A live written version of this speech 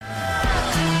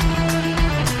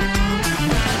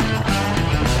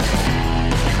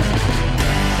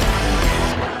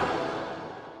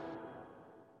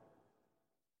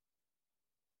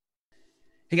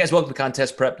Hey guys, welcome to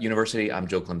Contest Prep University. I'm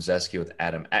Joe Klemczewski with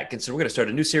Adam Atkinson. We're going to start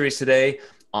a new series today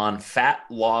on fat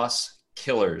loss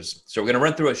killers. So we're going to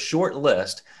run through a short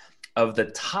list of the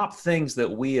top things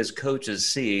that we as coaches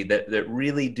see that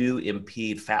really do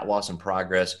impede fat loss and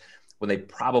progress when they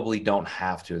probably don't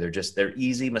have to. They're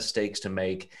easy mistakes to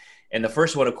make. And the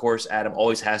first one, of course, Adam,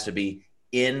 always has to be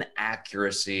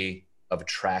inaccuracy of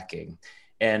tracking.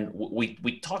 And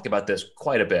we talk about this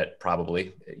quite a bit,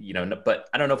 probably, but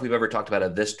I don't know if we've ever talked about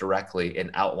it this directly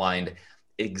and outlined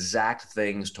exact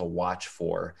things to watch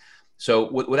for.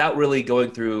 So without really going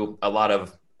through a lot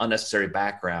of unnecessary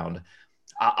background,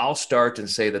 I'll start and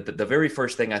say that the very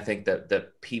first thing I think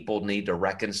that people need to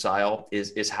reconcile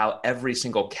is how every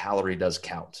single calorie does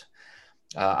count.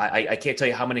 I can't tell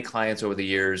you how many clients over the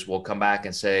years will come back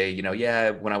and say,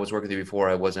 yeah, when I was working with you before,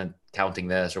 I wasn't counting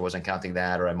this or wasn't counting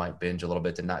that, or I might binge a little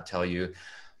bit to not tell you.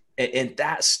 And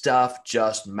that stuff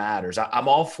just matters. I'm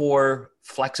all for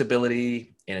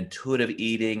flexibility and intuitive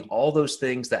eating, all those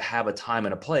things that have a time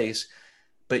and a place,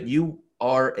 but you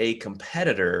are a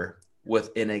competitor with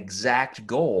an exact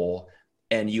goal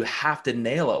and you have to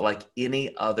nail it like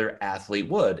any other athlete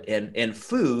would. And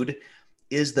food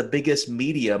is the biggest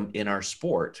medium in our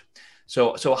sport.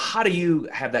 So how do you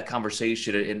have that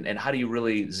conversation and how do you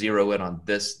really zero in on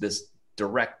this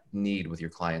direct need with your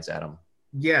clients, Adam?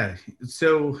 Yeah,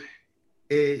 so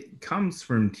it comes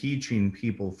from teaching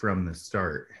people from the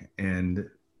start. And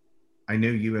I know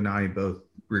you and I both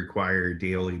require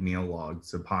daily meal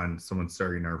logs upon someone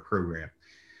starting our program.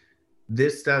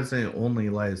 This doesn't only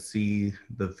let us see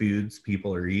the foods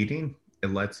people are eating,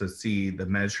 it lets us see the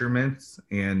measurements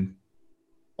and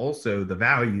also the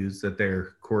values that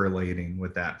they're correlating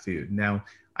with that food. Now,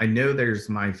 I know there's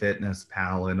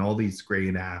MyFitnessPal and all these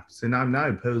great apps, and I'm not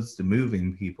opposed to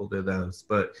moving people to those,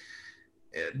 but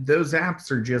those apps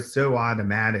are just so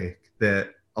automatic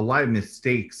that a lot of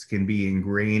mistakes can be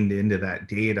ingrained into that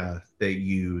data that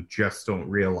you just don't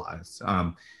realize.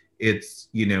 It's,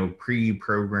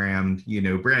 pre-programmed,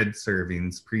 bread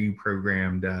servings,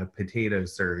 pre-programmed potato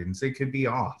servings. It could be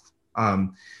off.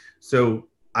 So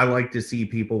I like to see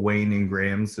people weighing in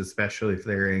grams, especially if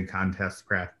they're in contest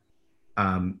prep,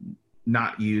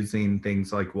 not using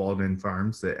things like Walden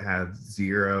Farms that have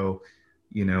zero,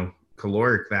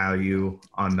 caloric value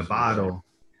on the bottle,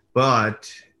 but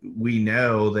we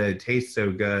know that it tastes so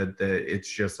good that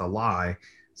it's just a lie.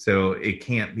 So it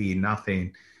can't be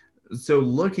nothing. So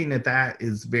looking at that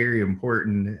is very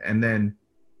important. And then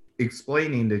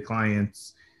explaining to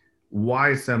clients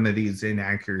why some of these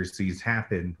inaccuracies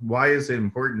happen. Why is it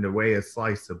important to weigh a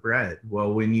slice of bread?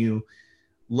 Well, when you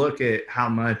look at how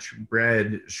much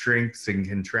bread shrinks and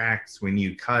contracts when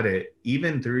you cut it,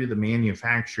 even through the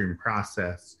manufacturing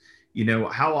process,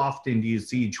 how often do you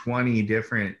see 20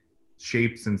 different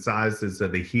shapes and sizes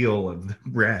of the heel of the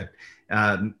bread?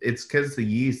 It's because the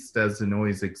yeast doesn't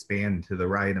always expand to the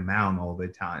right amount all the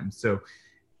time. So,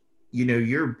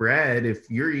 your bread, if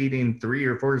you're eating 3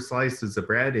 or 4 slices of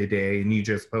bread a day and you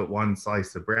just put 1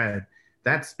 slice of bread,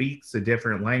 that speaks a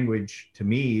different language to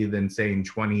me than saying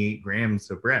 28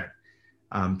 grams of bread.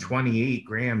 28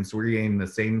 grams, we're eating the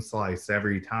same slice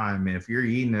every time. And if you're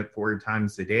eating it 4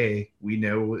 times a day, we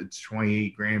know it's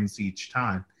 28 grams each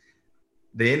time.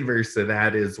 The inverse of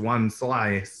that is 1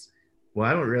 slice. Well,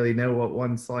 I don't really know what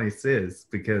 1 slice is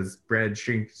because bread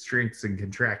shrinks and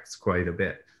contracts quite a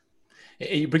bit.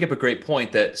 You bring up a great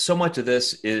point that so much of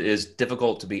this is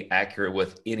difficult to be accurate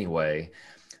with anyway,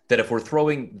 that if we're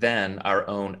throwing then our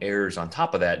own errors on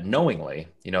top of that knowingly,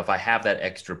 if I have that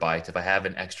extra bite, if I have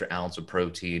an extra ounce of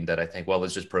protein that I think, well,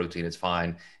 it's just protein, it's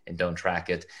fine, and don't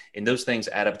track it, and those things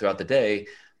add up throughout the day,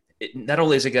 not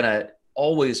only is it going to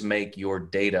always make your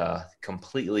data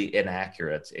completely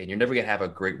inaccurate, and you're never going to have a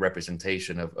great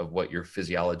representation of what your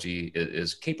physiology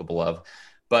is capable of,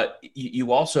 but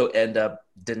you also end up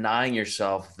denying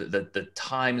yourself the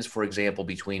times, for example,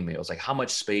 between meals, like how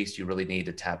much space you really need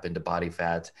to tap into body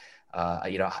fat.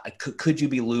 Could you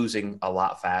be losing a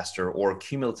lot faster or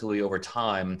cumulatively over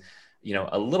time,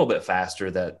 a little bit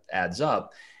faster that adds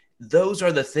up? Those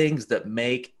are the things that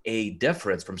make a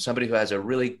difference from somebody who has a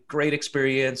really great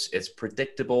experience. It's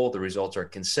predictable. The results are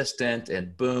consistent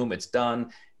and boom, it's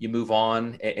done. You move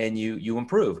on and you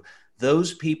improve.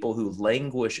 Those people who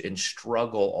languish and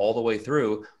struggle all the way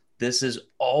through, this is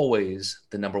always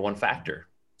the number one factor.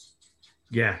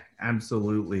 Yeah,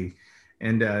 absolutely.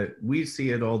 And we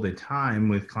see it all the time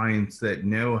with clients that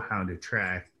know how to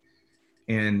track.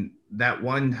 And that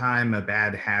one time a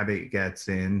bad habit gets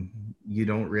in, you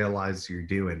don't realize you're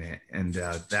doing it. And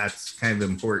that's kind of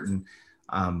important.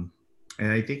 And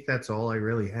I think that's all I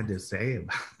really had to say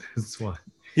about this one.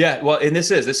 Yeah, well, and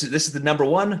this is the number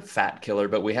one fat killer,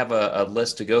 but we have a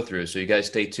list to go through. So you guys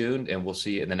stay tuned, and we'll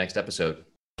see you in the next episode.